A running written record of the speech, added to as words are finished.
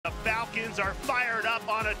Falcons are fired up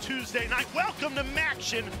on a Tuesday night. Welcome to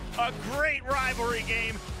Maction, a great rivalry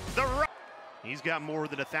game. He's got more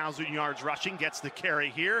than 1,000 yards rushing, gets the carry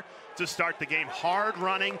here to start the game. Hard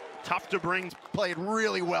running, tough to bring. Played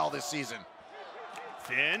really well this season.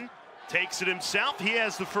 Finn takes it himself. He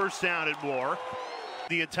has the first down at War.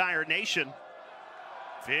 The entire nation.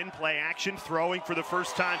 Finn play action, throwing for the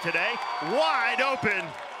first time today. Wide open.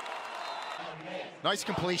 Nice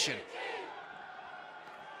completion.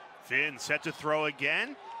 Finn set to throw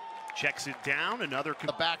again. Checks it down. Another.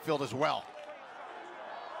 The backfield as well.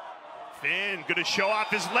 Finn going to show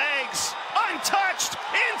off his legs. Untouched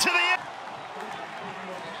into the end.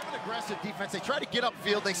 An aggressive defense. They try to get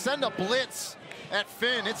upfield. They send a blitz at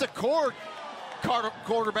Finn. It's a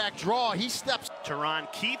quarterback draw. He steps. Teron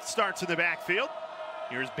Keith starts in the backfield.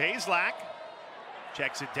 Here's Bazelak.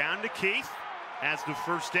 Checks it down to Keith. Has the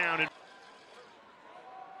first down.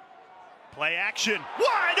 Play action.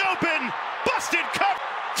 Wide open. Busted cut.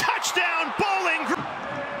 Touchdown Bowling Green.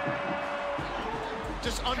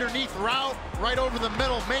 Just underneath route, right over the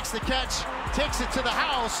middle, makes the catch, takes it to the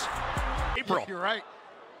house. April. You're right.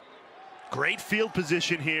 Great field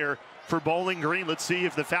position here for Bowling Green. Let's see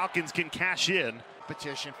if the Falcons can cash in.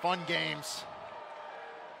 Petition, fun games.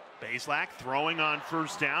 Bazelak throwing on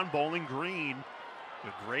first down. Bowling Green,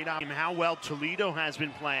 a great option. How well Toledo has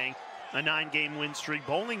been playing. A 9-game win streak.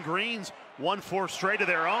 Bowling Green's won 4 straight of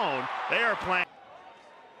their own. They are playing.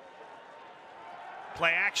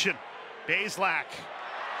 Play action. Bazelak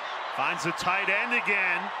finds the tight end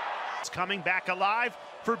again. It's coming back alive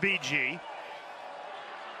for BG.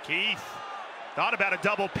 Keith thought about a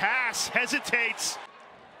double pass, hesitates.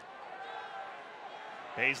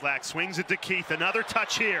 Bazelak swings it to Keith. Another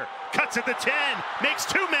touch here. Cuts at the 10. Makes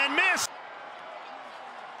 2 men miss.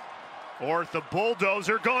 Orth, the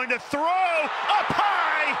bulldozer, going to throw up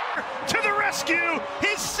high to the rescue.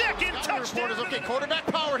 His second touchdown. Okay, quarterback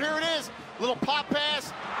power. Here it is. Little pop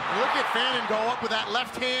pass. Look at Finn go up with that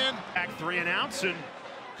left hand. Back 3 and outs, and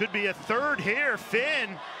could be a third here.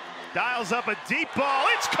 Finn dials up a deep ball.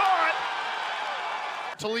 It's caught.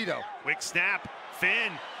 Toledo. Quick snap.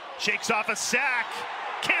 Finn shakes off a sack.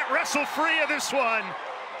 Can't wrestle free of this one.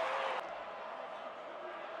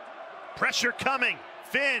 Pressure coming.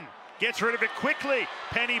 Finn gets rid of it quickly.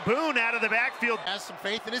 Penny Boone out of the backfield. Has some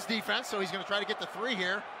faith in his defense, so he's going to try to get the 3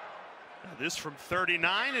 here. This from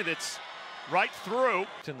 39, and it's right through.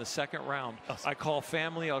 In the second round, I call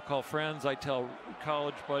family, I'll call friends, I tell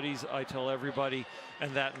college buddies, I tell everybody,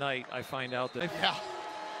 and that night I find out that. Yeah.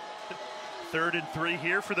 3rd and 3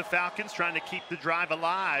 here for the Falcons, trying to keep the drive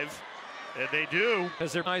alive. And they do.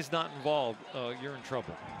 As their guy's not involved, you're in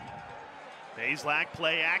trouble. Bazelak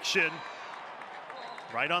play action.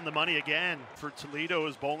 Right on the money again for Toledo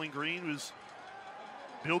as Bowling Green was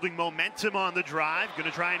building momentum on the drive. Going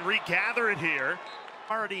to try and regather it here.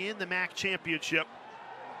 Already in the MAC championship.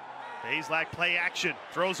 Bazelak play action.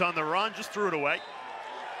 Throws on the run, just threw it away.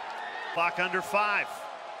 Clock under 5.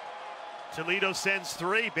 Toledo sends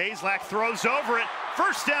 3. Bazelak throws over it.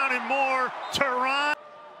 First down and more. Teron.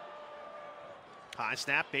 High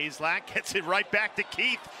snap. Bazelak gets it right back to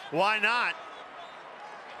Keith. Why not?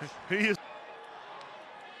 He is.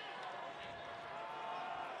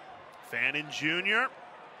 Fannin Jr.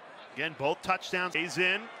 Again, both touchdowns. He's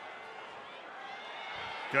in.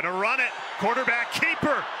 Gonna run it. Quarterback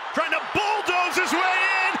keeper trying to bulldoze his way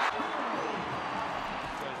in. You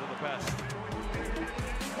guys are the best.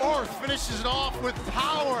 Orth finishes it off with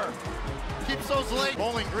power. Keeps those legs.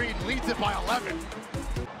 Bowling Green leads it by 11.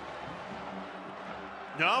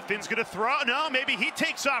 No, Finn's gonna throw. No, maybe he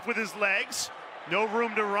takes off with his legs. No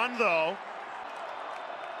room to run though.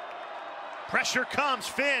 Pressure comes.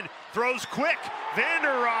 Finn throws quick.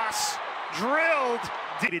 Vanderross drilled.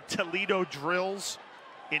 Toledo drills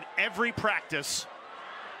in every practice.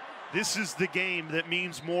 This is the game that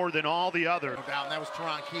means more than all the others. No doubt, and that was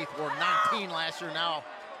Teron Keith, wore 19 last year, now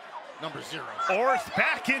number 0. Orth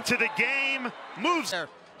back into the game, moves.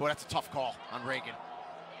 Boy, that's a tough call on Reagan.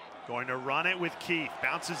 Going to run it with Keith.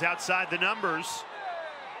 Bounces outside the numbers.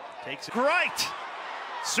 Takes it. Right.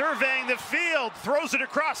 Surveying the field. Throws it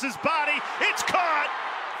across his body. It's caught.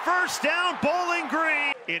 First down, Bowling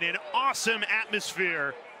Green. In an awesome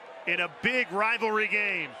atmosphere. In a big rivalry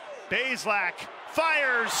game. Bazelak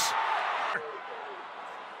fires.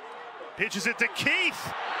 Pitches it to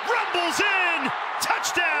Keith. Rumbles in.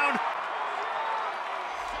 Touchdown.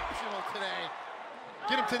 Exceptional today.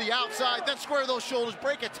 Get him to the outside, then square those shoulders,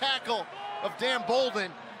 break a tackle of Dan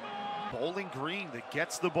Bolden. Bowling Green that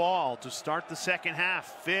gets the ball to start the second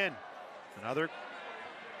half. Finn, another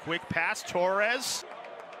quick pass. Torres,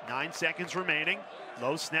 9 seconds remaining.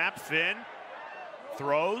 Low snap, Finn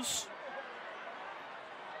throws,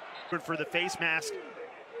 For the face mask.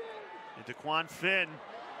 Into Quan Finn.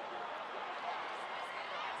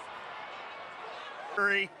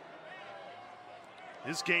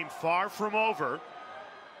 This game far from over.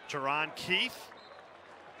 Teron Keith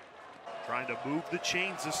trying to move the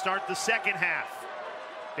chains to start the second half.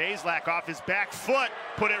 Bazelak off his back foot,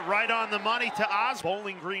 put it right on the money to Oz.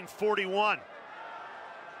 Bowling Green 41.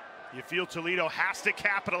 You feel Toledo has to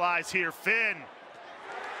capitalize here. Finn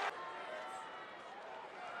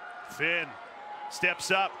steps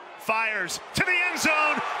up, fires to the end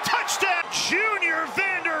zone. Touchdown, Junior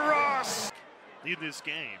Vander Ross. Lead this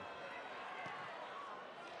game.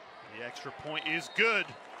 The extra point is good.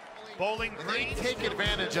 Bowling Green. And they take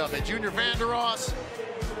advantage of it. Junior Vander Ross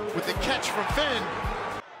with the catch from Finn.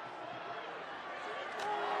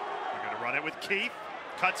 They're going to run it with Keith.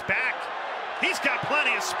 Cuts back. He's got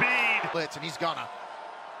plenty of speed. Blitz, and he's gonna.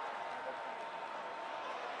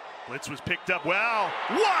 Blitz was picked up well.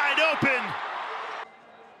 Wide open.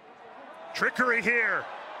 Trickery here.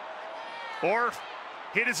 Orth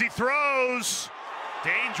hit as he throws.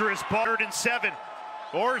 Dangerous ball. 3rd and 7.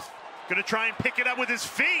 Orth gonna try and pick it up with his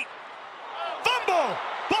feet. Fumble.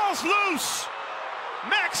 Ball's loose.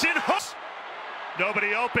 Maxon hooks.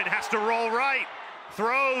 Nobody open. Has to roll right.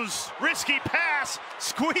 Throws. Risky pass.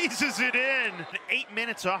 Squeezes it in. 8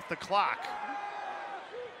 minutes off the clock.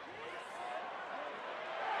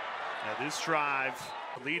 Now this drive,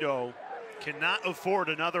 Toledo cannot afford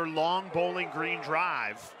another long Bowling Green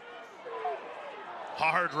drive.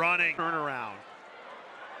 Hard running turnaround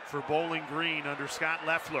for Bowling Green under Scott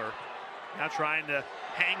Leffler. Now trying to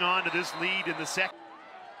hang on to this lead in the second.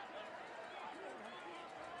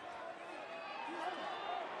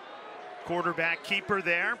 Quarterback keeper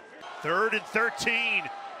there. 3rd and 13.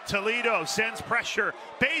 Toledo sends pressure.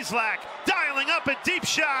 Bazelak dialing up a deep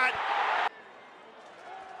shot.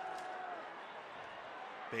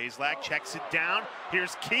 Bazelak checks it down.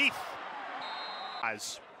 Here's Keith.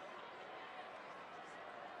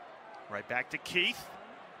 Right back to Keith.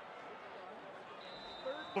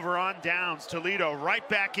 Over on downs. Toledo right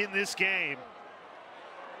back in this game.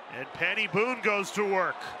 And Penny Boone goes to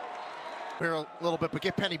work. Here a little bit, but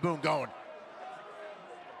get Penny Boone going.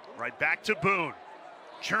 Right back to Boone.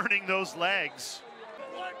 Churning those legs.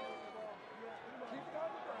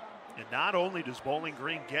 And not only does Bowling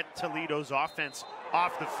Green get Toledo's offense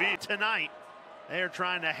off the field tonight, they are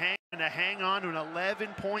trying to hang on to an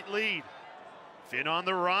 11-point lead. Finn on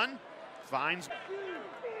the run, finds.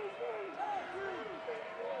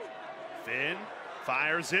 Finn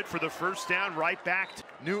fires it for the first down, right back to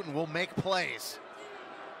Newton will make plays.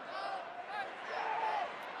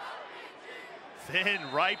 Finn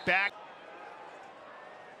right back.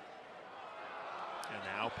 And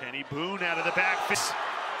now Penny Boone out of the back.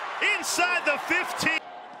 Inside the 15.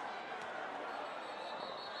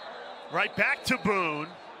 Right back to Boone,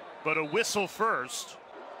 but a whistle first.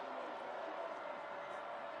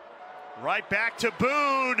 Right back to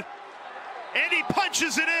Boone, and he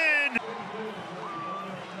punches it in.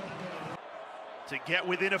 To get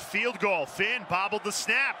within a field goal. Finn bobbled the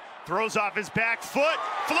snap, throws off his back foot,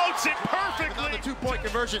 floats it perfectly. And on the 2-point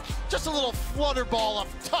conversion, just a little flutter ball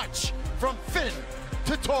of touch from Finn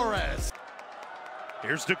to Torres.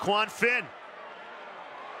 Here's DeQuan Finn.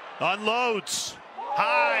 Unloads.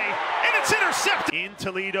 High. And it's intercepted. In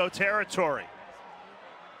Toledo territory.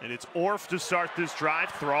 And it's Orff to start this drive.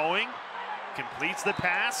 Throwing. Completes the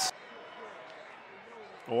pass.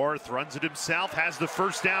 Orff runs it himself. Has the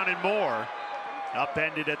first down and more.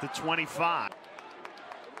 Upended at the 25.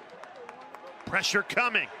 Pressure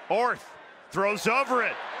coming. Orff throws over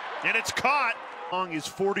it. And it's caught. Long is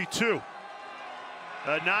 42.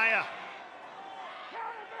 Anaya.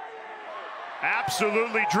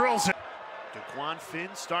 Absolutely drills it. DeQuan Finn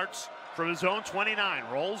starts from his own 29,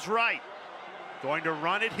 rolls right. Going to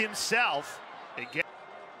run it himself. Again.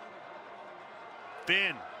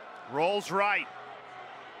 Finn rolls right.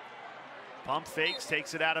 Pump fakes,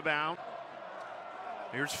 takes it out of bounds.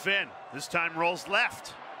 Here's Finn. This time rolls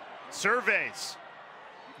left. Surveys.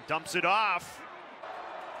 Dumps it off.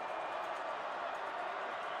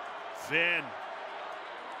 Finn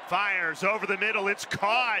fires over the middle. It's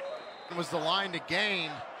caught. Was the line to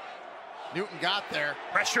gain. Newton got there.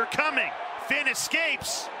 Pressure coming. Finn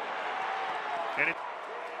escapes. And it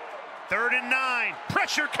 3rd and 9.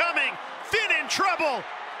 Pressure coming. Finn in trouble.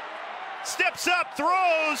 Steps up,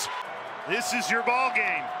 throws. This is your ball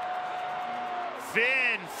game.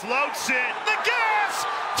 Finn floats it. The gas!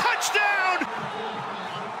 Touchdown!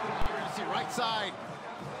 See right side.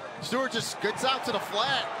 Stewart just gets out to the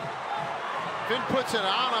flat. Finn puts it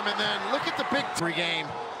on him, and then look at the big game.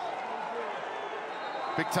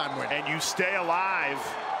 Big time win. And you stay alive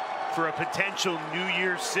for a potential New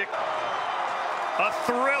Year's Six. A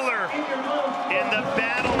thriller in the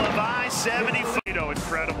battle of I-75.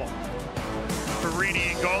 Incredible. For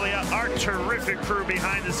Rini and Golia, our terrific crew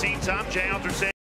behind the scenes, I'm Jay Alter.